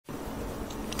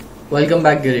Welcome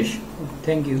back, Girish.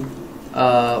 Thank you.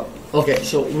 Okay,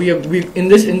 so we in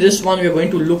this one we are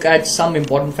going to look at some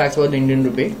important facts about the Indian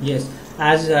rupee. Yes,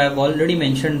 as I've already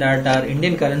mentioned that our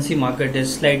Indian currency market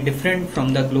is slightly different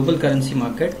from the global currency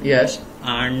market. Yes.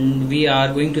 And we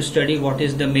are going to study what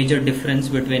is the major difference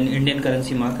between Indian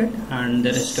currency market and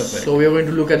the rest of it. So we are going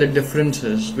to look at the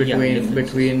differences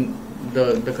between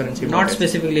the currency markets. Not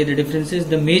specifically the differences,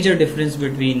 the major difference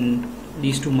between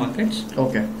these two markets.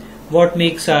 Okay. What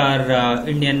makes our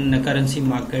Indian currency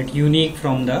market unique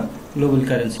from the global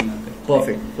currency market?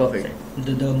 Perfect.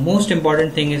 The most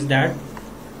important thing is that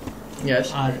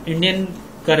yes, our Indian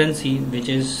currency, which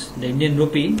is the Indian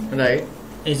rupee, right,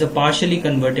 is a partially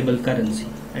convertible currency.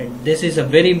 Right? This is a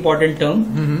very important term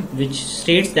which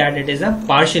states that it is a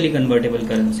partially convertible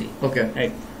currency. Okay.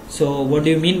 Right. So what do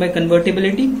you mean by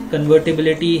convertibility?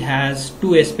 Convertibility has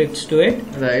two aspects to it.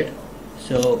 Right.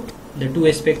 So the two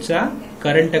aspects are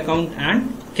current account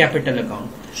and capital account.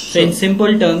 So in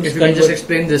simple terms, if you can just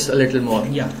explain this a little more.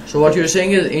 Yeah. So what you're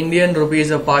saying is Indian rupee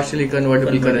is a partially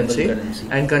convertible currency,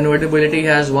 and convertibility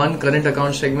has one current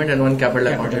account segment and one capital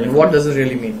account segment. What does it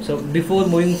really mean? So before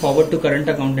moving forward to current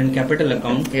account and capital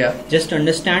account, yeah, just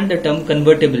understand the term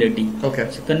convertibility.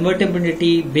 Okay. So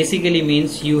convertibility basically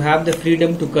means you have the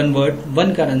freedom to convert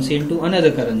one currency into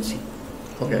another currency.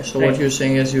 Okay. So what you're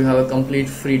saying is you have a complete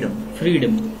freedom.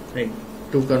 Freedom, right?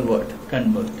 To convert.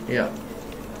 Yeah.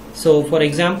 So for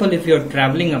example, if you're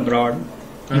traveling abroad,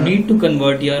 you need to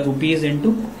convert your rupees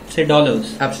into say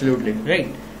dollars. Absolutely. Right.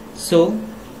 So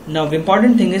now the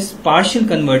important thing is partial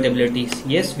convertibility.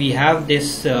 Yes, we have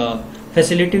this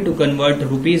facility to convert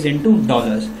rupees into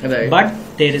dollars. Right. But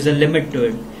there is a limit to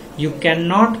it. You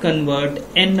cannot convert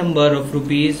n number of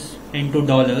rupees into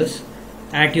dollars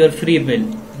at your free will.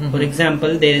 For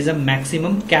example, there is a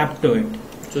maximum cap to it.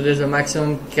 So there's a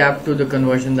maximum cap to the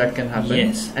conversion that can happen.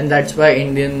 Yes. And that's why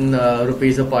Indian rupee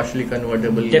is a partially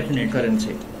convertible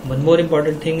currency. One more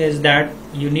important thing is that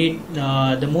you need,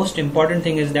 the most important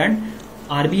thing is that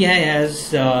RBI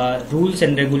has rules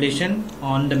and regulation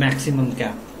on the maximum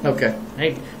cap. Okay.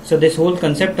 Right. So this whole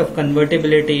concept of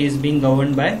convertibility is being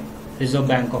governed by Reserve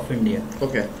Bank of India.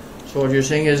 Okay. So what you're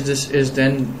saying is this is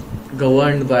then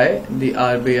governed by the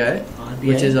RBI,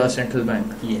 which is our central bank.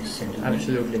 Yes, central bank.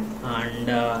 Absolutely. And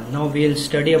now we'll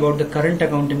study about the current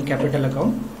account and capital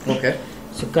account. Okay.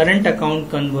 So current account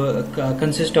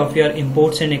consists of your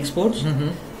imports and exports.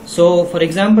 So for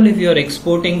example, if you are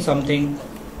exporting something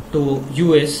to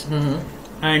US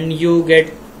and you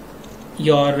get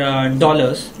your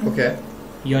dollars. Okay.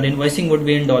 Your invoicing would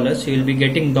be in dollars, so you'll be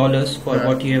getting dollars for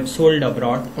what you have sold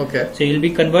abroad. Okay. So you'll be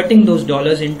converting those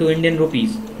dollars into Indian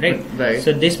rupees, right? Right.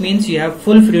 So this means you have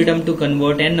full freedom to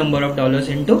convert n number of dollars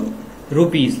into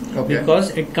rupees, because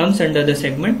it comes under the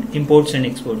segment imports and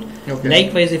exports. Okay.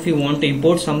 Likewise, if you want to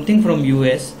import something from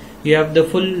US, you have the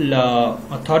full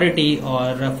authority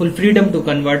or full freedom to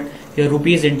convert your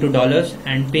rupees into dollars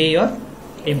and pay your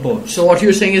imports. So what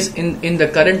you're saying is in the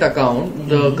current account,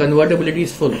 the convertibility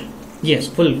is full. Yes,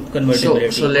 full convertibility.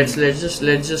 So let's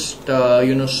just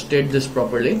state this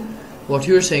properly. What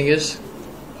you're saying is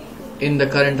in the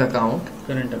current account,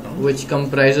 which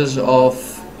comprises of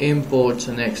imports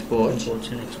and exports.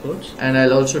 And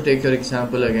I'll also take your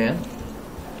example again.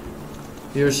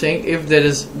 You're saying if there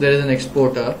is an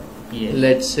exporter,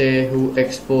 let's say, who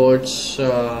exports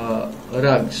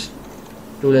rugs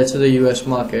to, let's say, the US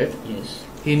market. Yes.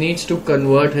 He needs to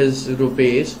convert his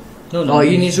rupees. No,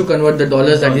 he needs to convert the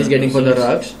dollars that he's getting for the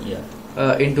rugs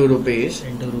into rupees.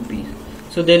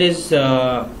 So there is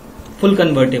full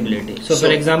convertibility. So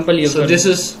for example, this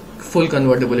is full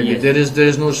convertibility. Yes. There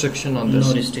is no restriction on this.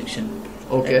 No restriction.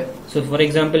 Okay. Right. So for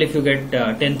example, if you get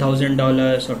 $10,000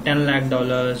 or $10 lakh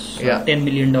or $10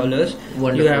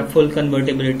 million, you have full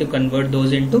convertibility to convert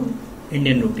those into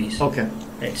Indian rupees. Okay.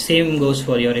 Right. Same goes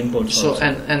for your imports. So also.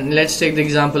 and let's take the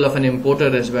example of an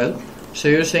importer as well. So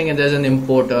you're saying that there's an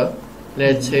importer,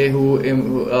 let's say,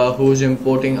 who's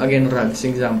importing again rugs,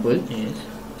 example. Yes.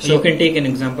 So you can take an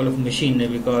example of machinery,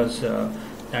 because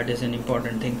that is an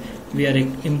important thing. We are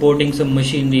importing some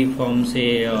machinery from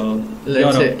say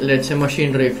let's say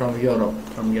machinery from Europe.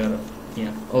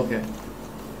 Yeah. Okay.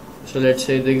 So let's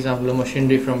say the example of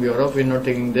machinery from Europe. We're not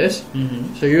taking this.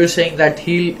 So you're saying that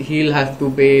he'll have to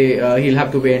pay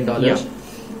in dollars. Yeah.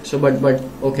 So but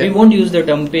okay. We won't use the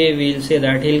term pay. We'll say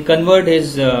that he'll convert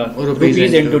his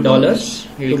rupees into dollars.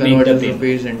 He'll convert his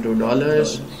rupees into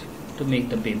dollars to make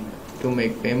the payment. To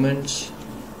make payments.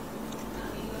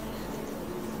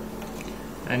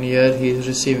 And here he is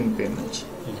receiving payments.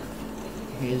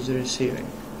 He is receiving.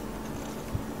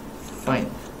 Fine.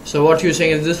 So what you're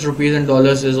saying is this rupees and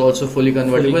dollars is also fully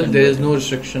convertible. There is no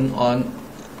restriction on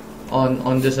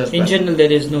on this as well? In general,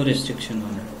 there is no restriction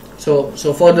on it. So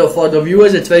for the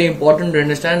viewers, it's very important to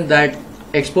understand that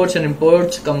exports and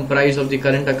imports comprise of the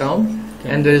current account,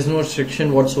 and there is no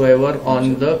restriction whatsoever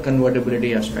on the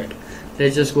convertibility aspect.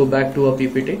 Let's just go back to a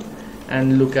PPT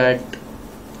and look at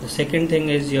the second thing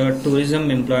is your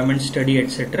tourism, employment, study,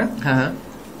 etc.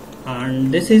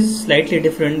 And this is slightly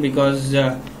different because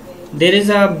there is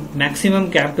a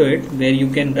maximum cap to it where you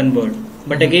can convert,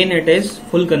 but again it is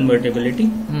full convertibility.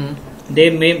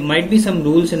 There might be some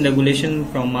rules and regulation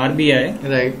from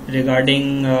RBI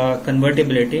regarding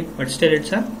convertibility, but still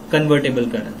it's a convertible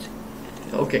currency.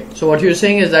 Okay, so what you're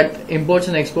saying is that imports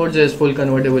and exports is full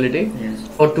convertibility. Yes.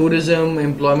 For tourism,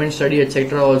 employment, study,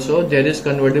 etc. also there is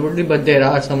convertibility, but there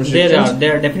are some restrictions.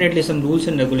 There are definitely some rules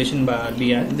and regulations by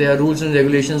RBI. There are rules and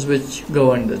regulations which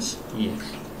govern this. Yes.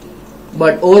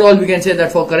 But overall, we can say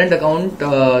that for current account,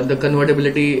 the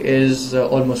convertibility is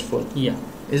almost full. Yeah.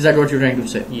 Is that what you're trying to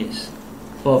say? Yes.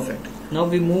 Perfect. Now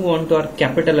we move on to our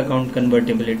capital account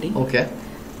convertibility. Okay.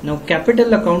 Now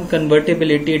capital account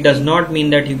convertibility does not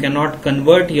mean that you cannot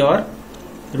convert your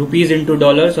rupees into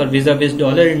dollars or vis-a-vis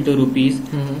dollar into rupees,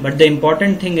 but the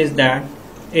important thing is that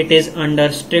it is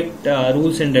under strict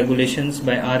rules and regulations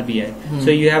by RBI. So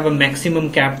you have a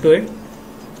maximum cap to it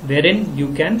wherein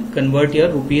you can convert your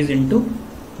rupees into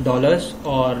dollars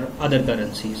or other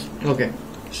currencies. Okay.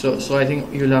 So I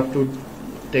think you'll have to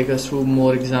take us through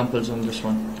more examples on this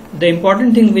one. The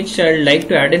important thing which I'd like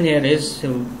to add in here is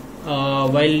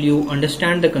while you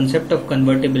understand the concept of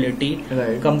convertibility,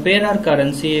 compare our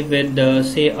currency with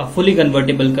say a fully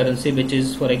convertible currency, which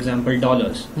is for example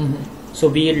dollars. So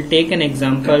we'll take an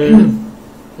example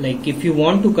like if you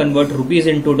want to convert rupees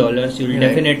into dollars, you will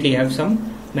definitely have some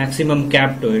maximum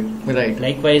cap to it.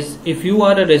 Likewise, if you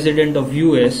are a resident of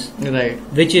US,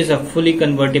 which is a fully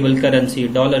convertible currency,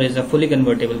 dollar is a fully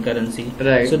convertible currency.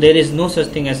 So there is no such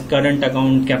thing as current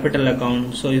account, capital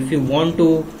account. So if you want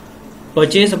to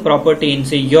purchase a property in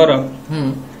say Europe,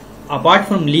 apart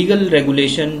from legal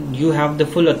regulation, you have the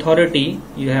full authority,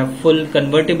 you have full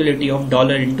convertibility of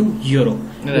dollar into euro,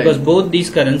 because both these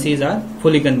currencies are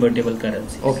fully convertible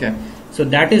currencies. Okay. So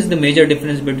that is the major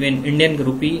difference between Indian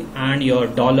rupee and your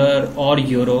dollar or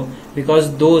euro,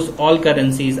 because those all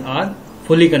currencies are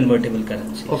fully convertible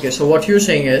currencies. Okay, so what you're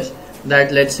saying is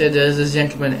that let's say there is this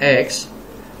gentleman X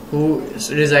who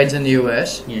resides in the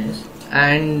US. Yes.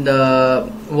 And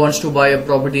wants to buy a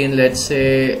property in, let's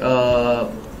say,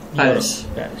 Paris.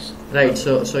 Right.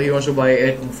 So he wants to buy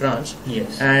it in France.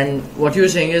 Yes. And what you're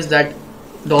saying is that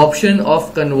the option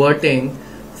of converting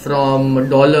from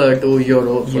dollar to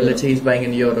euro, so let's say he's buying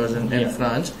in euros in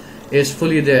France, is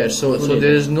fully there. So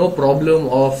there is no problem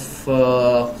of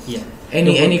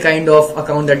any kind of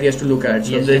account that he has to look at.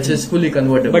 So this is fully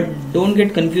convertible. But don't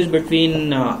get confused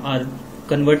between our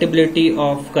convertibility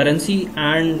of currency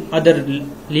and other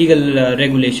legal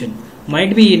regulation.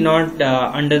 Might be not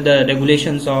under the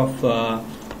regulations of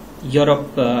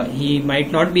Europe, he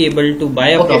might not be able to buy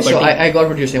a property. So I got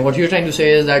what you're saying. What you're trying to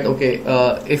say is that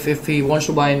if he wants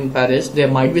to buy in Paris, there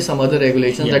might be some other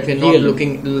regulations that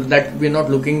we're not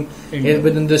looking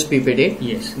within this PPT.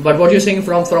 Yes. But what you're saying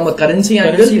from a currency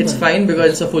angle, it's fine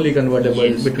because it's a fully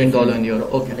convertible between dollar and euro.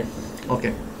 Okay.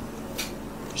 Okay.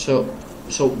 So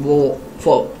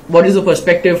what is the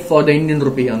perspective for the Indian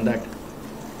rupee on that?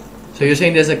 So you're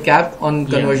saying there's a cap on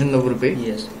conversion of rupee?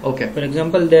 Yes. Okay. For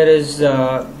example, there is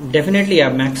definitely a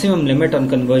maximum limit on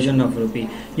conversion of rupee.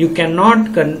 You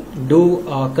cannot do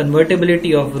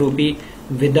convertibility of rupee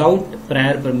without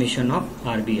prior permission of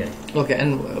RBI. Okay.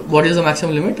 And what is the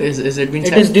maximum limit? Is it been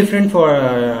set? It is different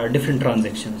for different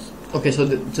transactions. Okay. So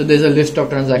there's a list of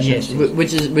transactions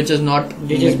which is not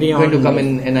going to come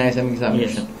in NISM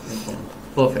examination. Yes.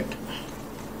 Perfect.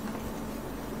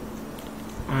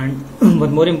 And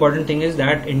one more important thing is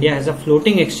that India has a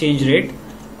floating exchange rate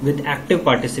with active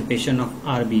participation of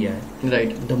RBI.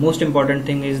 Right. The most important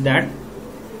thing is that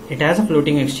it has a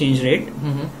floating exchange rate,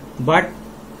 but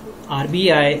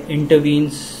RBI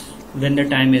intervenes when the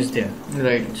time is there.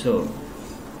 Right. So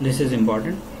this is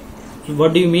important.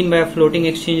 What do you mean by a floating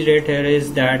exchange rate here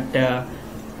is that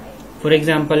for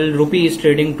example, rupee is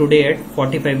trading today at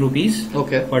 45 rupees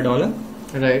per dollar.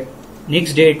 Right.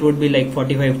 Next day it would be like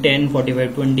 45.10,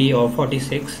 45.20 or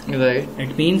 46. Right.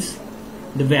 It means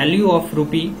the value of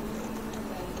rupee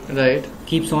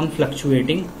keeps on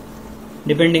fluctuating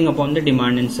depending upon the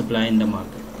demand and supply in the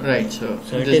market. Right. So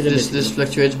this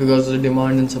fluctuates because of the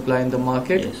demand and supply in the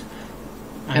market. Yes.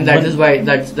 And that is why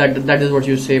that is what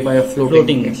you say by a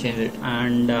floating exchange rate.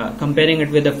 And comparing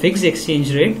it with a fixed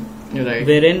exchange rate,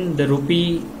 wherein the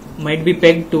rupee might be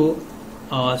pegged to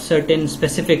a certain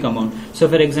specific amount. So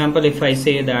for example, if I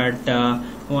say that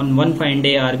on one fine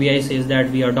day RBI says that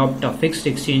we adopt a fixed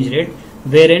exchange rate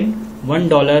wherein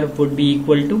 $1 would be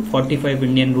equal to 45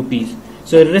 Indian rupees.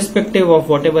 So irrespective of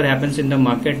whatever happens in the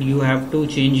market, you have to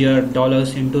change your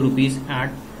dollars into rupees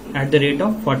at the rate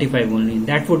of 45 only.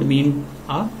 That would mean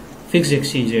a fixed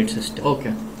exchange rate system.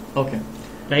 Okay.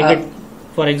 Like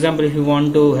for example, if you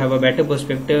want to have a better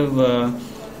perspective,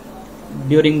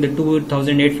 during the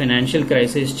 2008 financial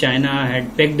crisis, China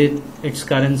had pegged its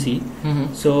currency.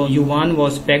 So yuan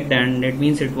was pegged, and it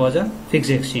means it was a fixed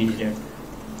exchange rate.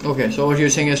 Okay, so what you're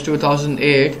saying is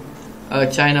 2008,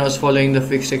 China was following the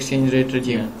fixed exchange rate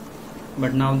regime. Yeah.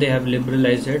 But now they have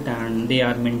liberalized it and they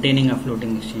are maintaining a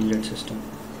floating exchange rate system.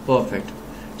 Perfect.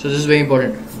 So this is very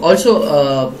important.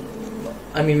 Also,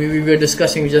 I mean, we were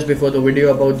discussing just before the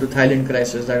video about the Thailand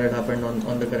crisis that had happened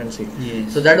on the currency.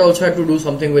 Yes. So that also had to do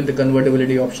something with the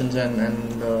convertibility options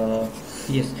and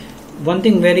yes. One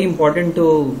thing very important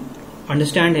to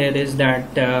understand here is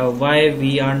that why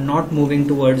we are not moving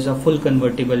towards a full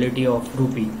convertibility of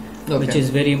rupee, which is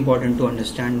very important to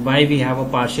understand. Why we have a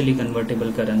partially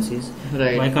convertible currencies.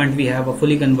 Right. Why can't we have a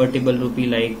fully convertible rupee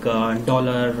like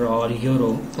dollar or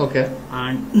euro? Okay.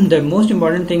 And the most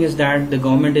important thing is that the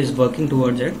government is working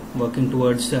towards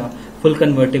full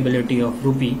convertibility of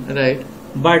rupee. Right.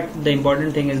 But the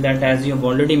important thing is that, as you have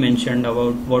already mentioned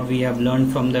about what we have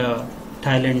learned from the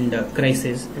Thailand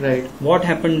crisis, right? What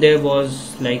happened there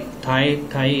was like Thai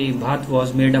baht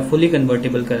was made a fully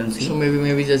convertible currency. So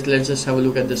maybe let's just have a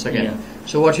look at this again. Yeah.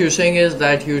 So what you're saying is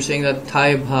that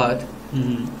Thai baht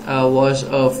was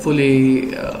a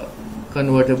fully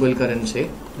convertible currency.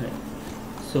 Right.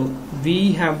 So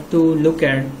we have to look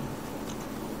at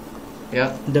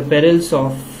the perils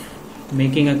of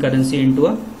making a currency into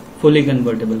a fully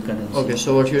convertible currency. Okay,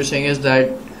 so what you're saying is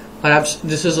that perhaps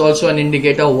this is also an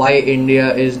indicator why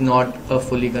India is not a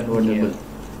fully convertible.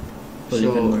 Yeah.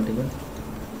 Fully convertible.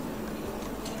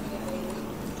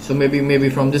 So maybe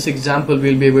from this example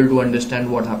we'll be able to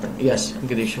understand what happened. Yes,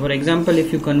 Girish. For example,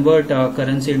 if you convert a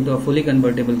currency into a fully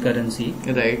convertible currency,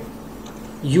 right,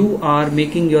 you are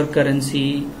making your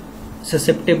currency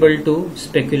susceptible to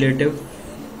speculative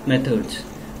methods.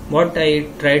 What I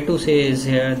try to say is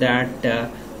here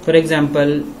that for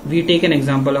example, we take an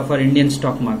example of our Indian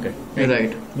stock market,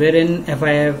 right? Wherein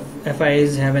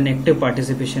FIIs have an active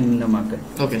participation in the market.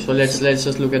 Okay, so let's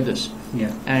just look at this.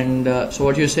 Yeah. And so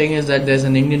what you're saying is that there's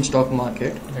an Indian stock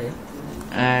market, right?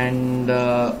 And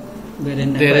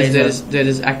wherein there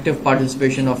is active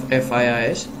participation of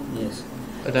FIIs. Yes.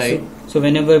 Right. So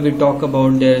whenever we talk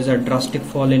about there is a drastic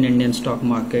fall in Indian stock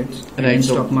markets, right?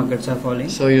 Stock markets are falling.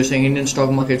 So you're saying Indian stock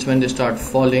markets, when they start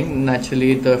falling,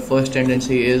 naturally the first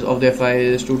tendency is of the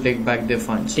FIIs to take back their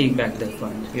funds. Take back their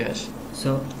funds. Yes.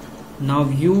 So now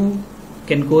you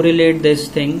can correlate this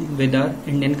thing with our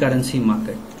Indian currency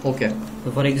market. Okay.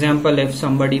 So for example, if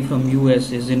somebody from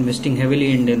US is investing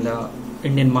heavily in the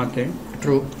Indian market,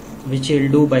 true, which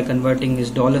he'll do by converting his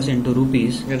dollars into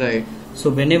rupees, right? So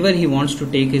whenever he wants to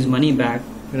take his money back,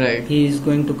 right, he is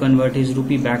going to convert his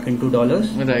rupee back into dollars,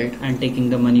 right, and taking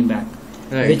the money back,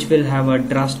 right, which will have a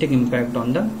drastic impact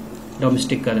on the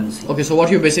domestic currency. Okay, so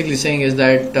what you're basically saying is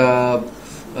that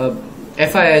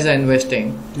FIIs are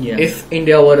investing. Yeah. If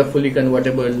India were a fully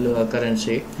convertible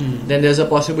currency, then there's a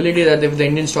possibility that if the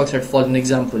Indian stocks had fallen, this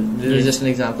is just an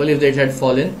example, if they had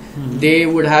fallen, they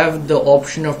would have the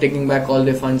option of taking back all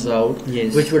their funds out,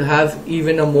 which would have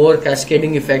even a more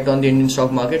cascading effect on the Indian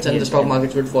stock markets, and the stock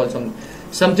markets would fall.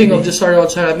 Something of this sort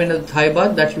also happened in the Thai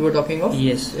baht that you were talking of?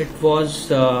 Yes, it was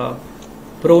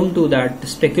prone to that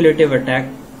speculative attack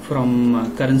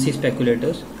from currency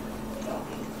speculators.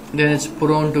 Then it's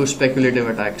prone to speculative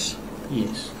attacks.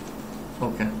 Yes.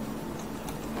 Okay.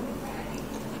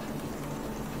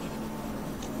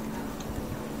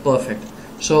 Perfect.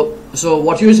 So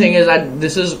what you're saying is that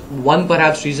this is one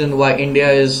perhaps reason why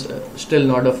India is still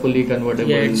not a fully convertible.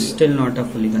 Yeah, it's still not a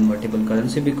fully convertible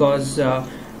currency because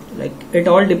like it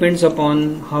all depends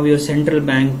upon how your central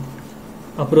bank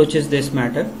approaches this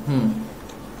matter.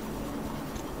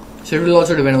 So it will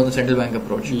also depend on the central bank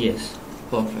approach. Yes.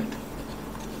 Perfect.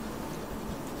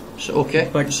 So okay.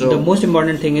 But the most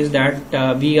important thing is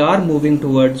that we are moving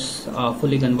towards a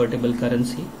fully convertible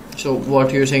currency. So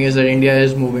what you're saying is that India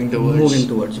is moving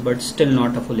towards, but still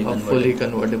not a fully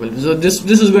convertible. So this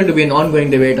is going to be an ongoing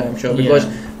debate, I'm sure,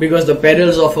 because the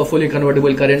perils of a fully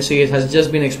convertible currency has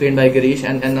just been explained by Girish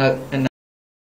and